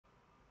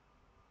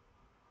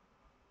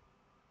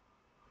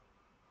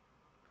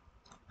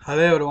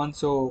Hello everyone.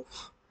 So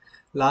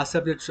last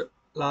subject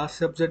last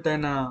subject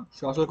అయిన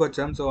సోషల్కి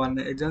వచ్చాం. So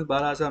అన్ని ఎగ్జామ్స్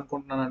బాగా రాసాం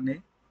అనుకుంటున్నాను అన్ని.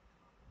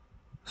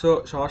 సో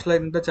సోషల్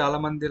అయితే చాలా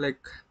మంది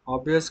లైక్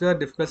ఆబ్వియస్గా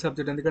డిఫికల్ట్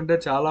సబ్జెక్ట్, ఎందుకంటే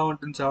చాలా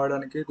ఉంటుంది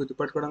చదవడానికి,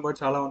 గుర్తుపెట్టుకోవడం కూడా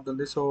చాలా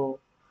ఉంటుంది. సో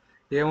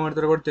ఏం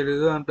అడుగుతారో కూడా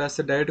తెలియదు, అండ్ ప్లస్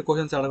డైరెక్ట్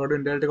క్వశ్చన్స్ అడగడు,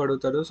 ఇండైరెక్ట్గా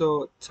అడుగుతారు. సో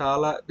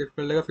చాలా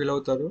డిఫికల్ట్గా ఫీల్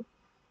అవుతారు.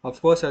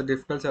 అఫ్ కోర్స్ అది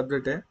డిఫికల్ట్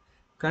సబ్జెక్టే,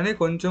 కానీ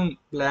కొంచెం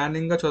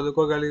ప్లానింగ్గా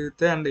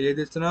చదువుకోగలిగితే అండ్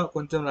ఏది ఇచ్చినా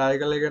కొంచెం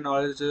రాయగలిగే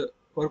నాలెడ్జ్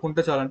వరకు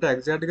ఉంటే చాలు. అంటే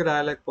ఎగ్జాక్ట్గా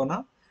రాయలేకపోయినా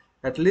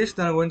అట్లీస్ట్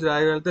దాని గురించి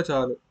రాయగలిగితే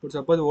చాలు. ఇప్పుడు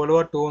సపోజ్ వరల్డ్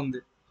వార్ 2 ఉంది,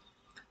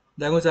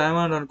 దాని గురించి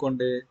రాయమన్నారు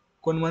అనుకోండి,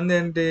 కొంతమంది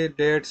ఏంటి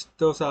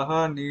డేట్స్తో సహా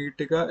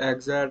నీట్గా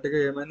ఎగ్జాక్ట్గా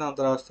ఏమైందో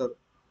అంత రాస్తారు.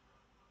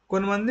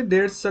 కొంతమంది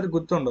డేట్స్ సరిగ్గా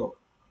గుర్తుండవు,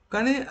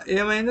 కానీ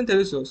ఏమైందని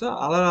తెలుసు, సో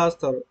అలా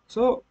రాస్తారు.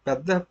 సో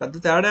పెద్ద పెద్ద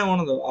తేడా ఏమి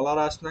ఉండదు, అలా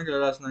రాస్తున్నాక ఇలా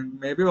రాస్తున్నాక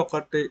మేబీ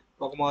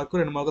ఒక మార్కు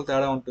 2 మార్కులు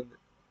తేడా ఉంటుంది,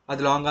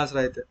 అది లాంగ్ ఆన్సర్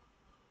అయితే.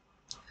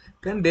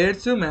 కానీ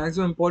డేట్స్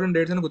మ్యాక్సిమం ఇంపార్టెంట్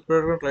డేట్స్ అని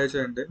గుర్తుపెట్టుకోవడం ట్రై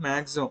చేయండి.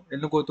 మ్యాక్సిమం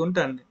ఎన్ని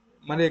గుర్తుంటే అన్ని,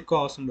 మరీ ఎక్కువ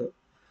అవసరం లేదు.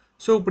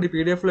 సో ఇప్పుడు ఈ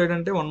పీడిఎఫ్లో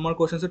ఏంటంటే 1 మార్క్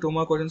క్వశ్చన్స్, 2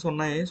 మార్క్ క్వశ్చన్స్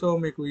ఉన్నాయి. సో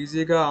మీకు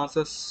ఈజీగా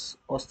ఆన్సర్స్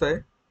వస్తాయి.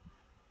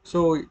 సో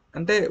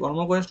అంటే 1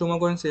 మార్క్ క్వశ్చన్స్, 2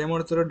 మార్క్ క్వశ్చన్స్ ఏం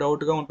అడుగుతారో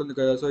డౌట్గా ఉంటుంది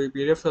కదా. సో ఈ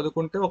పీడిఎఫ్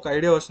చదువుకుంటే ఒక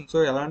ఐడియా వస్తుంది. సో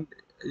ఎలాంటి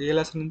ఏ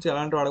లెసన్ నుంచి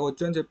ఎలాంటివి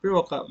అడగవచ్చు అని చెప్పి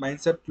ఒక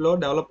మైండ్ సెట్లో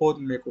డెవలప్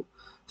అవుతుంది మీకు.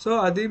 సో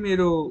అది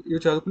మీరు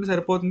ఇవి చదువుకుంటే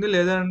సరిపోతుంది.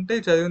 లేదంటే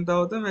ఇవి చదివిన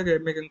తర్వాత మీకు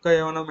మీకు ఇంకా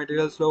ఏమైనా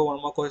మెటీరియల్స్లో 1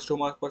 మార్క్ క్వశ్చన్స్, 2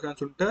 మార్క్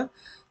క్వశ్చన్స్ ఉంటే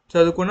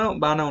చదువుకున్న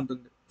బాగానే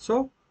ఉంటుంది. So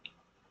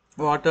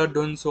what are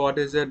Duns, what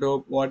is a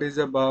dope, what is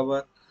a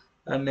Babur,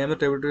 and name the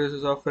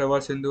tributaries of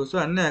river Sindhu. So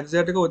అన్నీ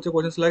ఎగ్జాక్ట్గా వచ్చే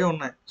క్వశ్చన్స్ లాగే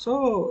ఉన్నాయి. సో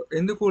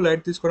ఎందుకు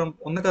లైట్ తీసుకోవడం,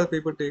 ఉంది కదా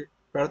పీపీటీ,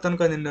 పెడతాను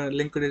కదా నేను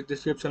లింక్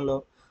డిస్క్రిప్షన్లో.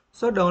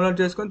 సో డౌన్లోడ్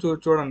చేసుకొని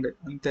చూడండి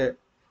అంతే.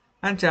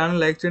 అండ్ ఛానల్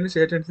లైక్ చేయండి,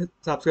 షేర్ చేయండి,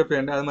 సబ్స్క్రైబ్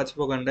చేయండి, అది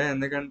మర్చిపోకండి.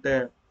 ఎందుకంటే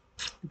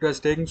it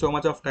was taking so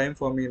much of time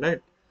for me,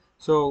 right?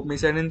 So me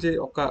side నుంచి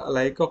ఒక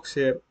లైక్, ఒక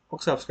షేర్,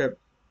 ఒక సబ్స్క్రైబ్,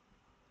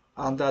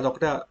 అంత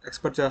అదొకటే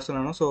ఎక్స్పెక్ట్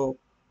చేస్తున్నాను. సో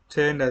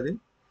చేయండి అది.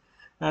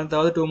 అండ్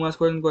తర్వాత 2 మార్క్స్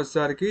క్వశ్చన్కి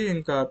వచ్చేసరికి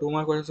ఇంకా 2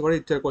 మార్క్ క్వశ్చన్స్ కూడా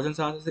ఇచ్చారు, క్వశ్చన్స్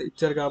ఆన్సర్స్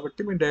ఇచ్చారు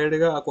కాబట్టి మీరు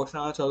డైరెక్ట్గా ఆ క్వశ్చన్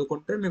ఆన్సర్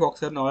చదువుకుంటే మీకు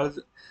ఒకసారి నాలెడ్జ్,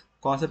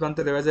 కాన్సెప్ట్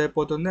అంతా రివైజ్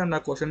అయిపోతుంది, అండ్ ఆ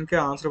క్వశ్చన్కి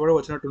ఆన్సర్ కూడా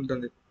వచ్చినట్టు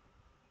ఉంటుంది.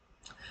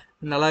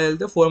 అండ్ అలా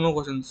వెళ్తే 4 మార్క్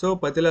క్వశ్చన్స్. సో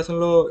ప్రతి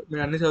లెసన్లో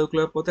మీరు అన్ని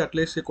చదువుకోలేకపోతే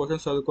అట్లీస్ట్ ఈ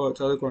క్వశ్చన్స్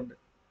చదువుకోండి.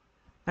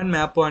 And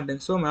map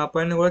pointing. So map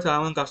pointing కూడా చాలా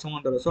మంది కష్టం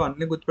ఉంటారు. సో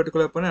అన్ని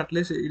గుర్తుపెట్టుకోలేకపోయినా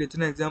అట్లీస్ట్ ఇది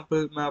ఇచ్చిన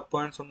ఎగ్జాంపుల్ మ్యాప్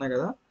పాయింట్స్ ఉన్నాయి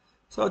కదా,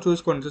 సో అవి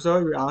చూసుకోండి. సో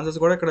ఆన్సర్స్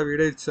కూడా ఇక్కడ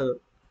వీడియో ఇచ్చారు.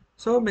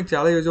 సో మీకు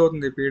చాలా యూజ్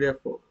అవుతుంది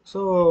పీడిఎఫ్.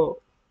 సో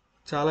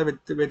చాలా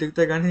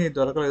వెతికితే కానీ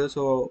దొరకలేదు.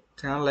 సో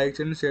ఛానల్ లైక్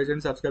చేయండి, షేర్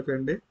చేయండి, సబ్స్క్రైబ్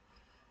చేయండి.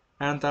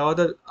 అండ్ తర్వాత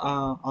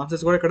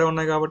ఆన్సర్స్ కూడా ఇక్కడే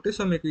ఉన్నాయి కాబట్టి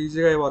సో మీకు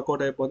ఈజీగా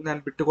వర్కౌట్ అయిపోతుంది.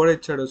 అండ్ బిట్ కూడా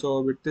ఇచ్చాడు. సో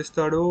బిట్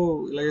ఇస్తాడు,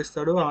 ఇలా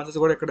ఇస్తాడు, ఆన్సర్స్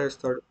కూడా ఇక్కడే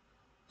ఇస్తాడు.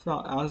 సో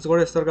ఆన్సర్స్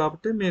కూడా ఇస్తారు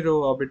కాబట్టి మీరు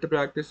ఆ బిట్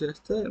ప్రాక్టీస్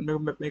చేస్తే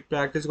మీకు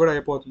ప్రాక్టీస్ కూడా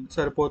అయిపోతుంది,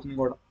 సరిపోతుంది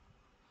కూడా.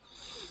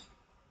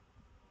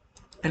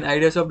 అండ్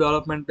ఐడియాస్ ఆఫ్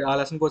డెవలప్మెంట్ ఆ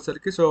లెసన్కి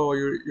వచ్చేసరికి, సో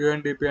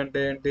యుఎన్డిపి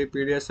అంటే ఏంటి,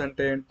 పీడిఎస్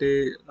అంటే ఏంటి,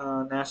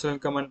 నేషనల్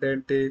ఇన్కమ్ అంటే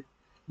ఏంటి,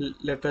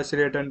 లిటరసీ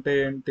రేట్ అంటే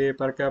ఏంటి,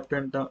 పర్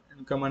క్యాపిటల్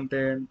ఇన్కమ్ అంటే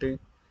ఏంటి,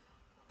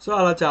 సో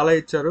అలా చాలా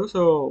ఇచ్చారు.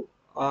 సో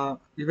ఆ,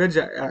 ఇవే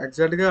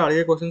ఎగ్జాక్ట్గా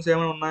అడిగే క్వశ్చన్స్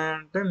ఏమైనా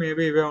ఉన్నాయంటే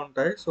మేబీ ఇవే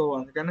ఉంటాయి. సో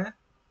అందుకనే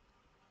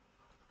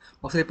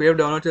ఒకసారి పీడిఎఫ్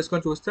డౌన్లోడ్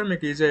చేసుకొని చూస్తే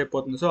మీకు ఈజీ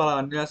అయిపోతుంది. సో అలా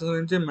అన్ని లెసన్స్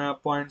నుంచి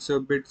map points,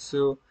 bits,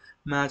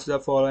 match the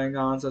following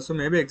answers,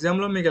 maybe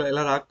ఎగ్జామ్లో మీకు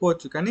ఇలా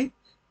రాకపోవచ్చు, కానీ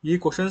ఈ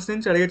క్వశ్చన్స్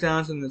నుంచి అడిగే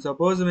ఛాన్స్ ఉంది.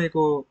 సపోజ్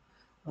మీకు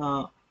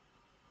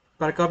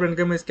per capital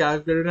income is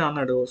calculated అని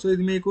అన్నాడు. సో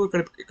ఇది మీకు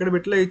ఇక్కడ ఇక్కడ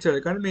బిట్లో ఇచ్చాడు,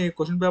 కానీ మీ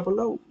క్వశ్చన్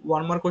పేపర్లో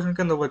 1 మార్క్ క్వశ్చన్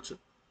కింద అవ్వచ్చు.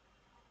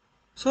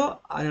 సో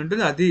అది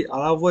ఉంటుంది, అది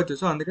అలా అవ్వచ్చు.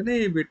 సో అందుకని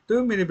ఈ బిట్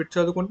మీరు ఈ బిట్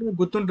చదువుకుంటే మీకు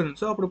గుర్తుంటుంది.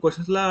 సో అప్పుడు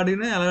క్వశ్చన్స్లా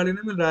అడిగినా ఎలా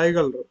అడిగినా మీరు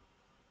రాయగలరు.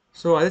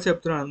 సో అదే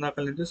చెప్తున్నాను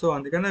అందాక నుంచి. సో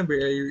అందుకనే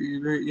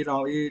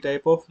ఈ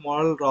టైప్ ఆఫ్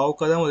మోడల్ రావు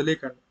కదా అని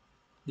వదిలేయకండి.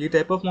 ఈ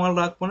టైప్ ఆఫ్ మోడల్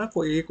రాకపోయినా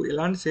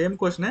ఇలాంటి సేమ్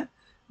క్వశ్చనే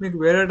మీకు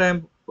వేరే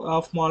టైప్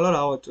ఆఫ్ మోడల్లో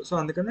రావచ్చు. సో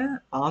అందుకనే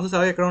ఆన్సర్స్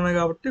అలాగే ఎక్కడ ఉన్నాయి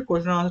కాబట్టి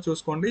క్వశ్చన్ ఆన్సర్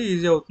చూసుకోండి,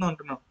 ఈజీ అవుతుంది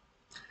అంటున్నాం.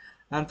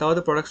 అండ్ తర్వాత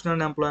ప్రొడక్షన్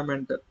అండ్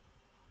ఎంప్లాయ్మెంట్,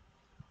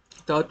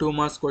 తర్వాత 2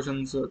 మార్క్స్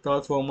క్వశ్చన్స్,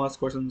 తర్వాత 4 మార్క్స్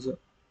క్వశ్చన్స్,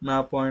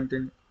 మ్యాప్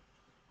పాయింటింగ్,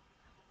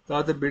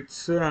 తర్వాత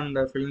bits and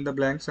fill the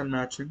blanks and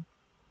matching.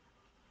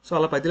 So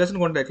అలా 10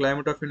 లెసన్లు ఉంటాయి.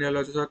 క్లైమేట్ ఆఫ్ ఇండియాలో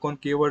వచ్చేసి కొన్ని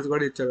కీవర్డ్స్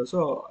కూడా ఇచ్చారు. సో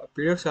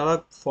పీడిఎఫ్ చాలా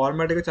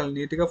ఫార్మాట్గా, చాలా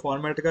నీట్గా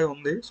ఫార్మాట్గా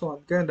ఉంది. సో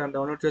అందుకే దాన్ని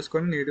డౌన్లోడ్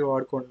చేసుకొని నీట్గా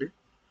వాడుకోండి.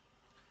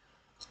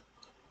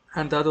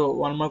 అండ్ తర్వాత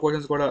 1 మార్క్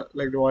క్వశ్చన్స్ కూడా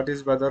like what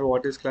is whether,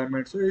 what is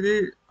climate. So ఇది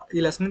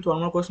ఈ లెసన్ నుంచి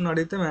 1 మార్క్ క్వశ్చన్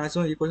అడిగితే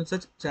మ్యాక్సిమం ఈ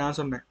క్వశ్చన్స్ ఛాన్స్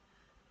ఉన్నాయి.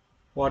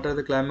 What are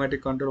the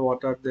climatic control,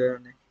 what are they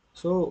అని.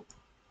 సో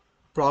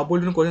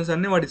ప్రాబిలిటీ క్వశ్చన్స్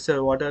అన్నీ వాడు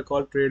ఇస్తారు. What are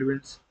call trade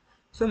wins.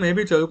 So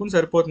maybe చదువుకుని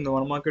సరిపోతుంది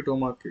 1 మార్క్కి, 2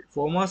 మార్క్కి.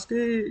 4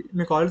 మార్క్స్కి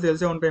మీకు ఆల్రెడీ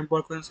తెలిసే ఉంటాయి,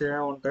 ఇంపార్టెంట్ క్వశ్చన్స్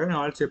ఏమేమి ఉంటాయి నేను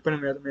ఆల్రెడీ చెప్పాను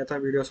మిగతా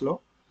వీడియోస్లో,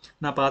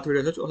 నా పాత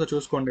వీడియోస్ ఒకసారి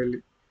చూసుకోండి వెళ్ళి.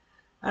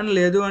 అండ్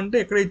లేదు అంటే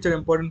ఎక్కడ ఇచ్చారు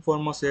ఇంపార్టెంట్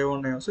 4 మార్క్స్ ఏమి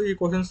ఉన్నాయో, సో ఈ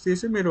క్వశ్చన్స్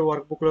తీసి మీరు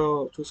వర్క్ బుక్లో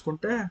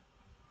చూసుకుంటే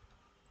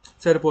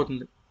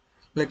సరిపోతుంది.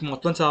 లైక్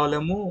మొత్తం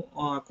చావలేము,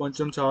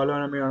 కొంచెం చావలేము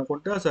అని మీరు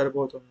అనుకుంటే అది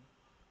సరిపోతుంది.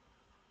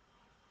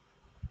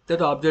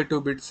 తర్వాత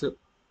ఆబ్జెక్టివ్ బిట్స్,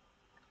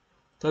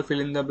 తర్వాత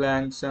fill in the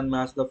blanks and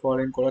match the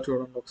following కూడా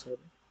చూడండి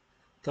ఒకసారి.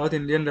 తర్వాత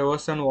Indian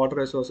reverse and water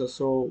resources,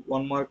 so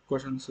 1 mark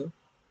questions.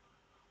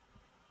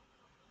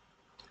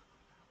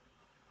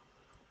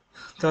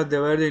 So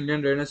divide the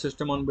Indian drainage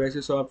system on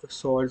basis of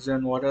source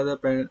and what are the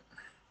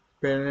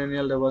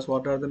perennial rivers,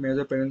 what are the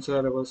major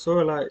peninsular rivers. So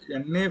ఇలా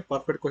అన్ని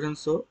perfect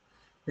questions.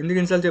 ఎందుకు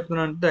ఇన్నిసార్లు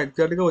చెప్తున్నాను అంటే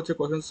ఎగ్జాక్ట్గా వచ్చే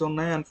questions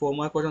ఉన్నాయి and 4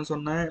 mark questions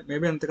ఉన్నాయి.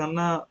 మేబీ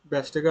ఎంతకన్నా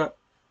బెస్ట్గా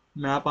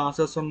మ్యాప్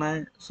ఆన్సర్స్ ఉన్నాయి.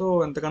 సో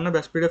ఎంతకన్నా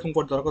బెస్ట్ పీడిఎఫ్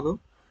ఇంకోటి దొరకదు.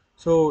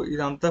 సో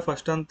ఇదంతా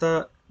ఫస్ట్ అంతా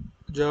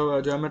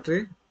జియోమెట్రీ,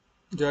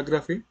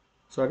 జియోగ్రఫీ,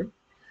 సారీ,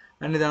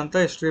 అండ్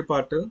ఇదంతా హిస్టరీ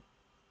పార్ట్.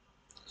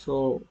 సో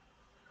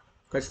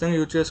ఖచ్చితంగా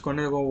యూజ్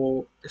చేసుకోండి. ఒక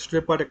హిస్టరీ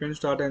పార్ట్ ఎక్కడి నుంచి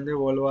స్టార్ట్ అయింది,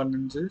 వరల్డ్ వార్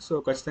నుంచి. సో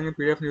ఖచ్చితంగా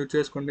పీడిఎఫ్ని యూజ్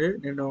చేసుకోండి.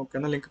 నేను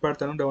కింద లింక్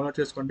పెడతాను, డౌన్లోడ్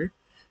చేసుకోండి.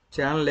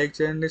 ఛానల్ లైక్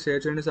చేయండి,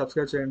 షేర్ చేయండి,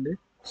 సబ్స్క్రైబ్ చేయండి.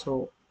 So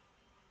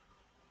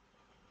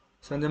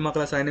Sanjay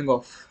Makala signing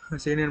off.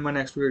 See you in my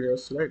next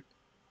videos, right?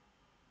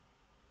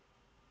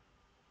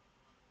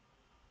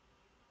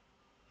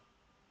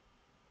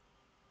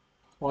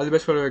 All the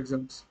best for your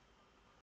exams.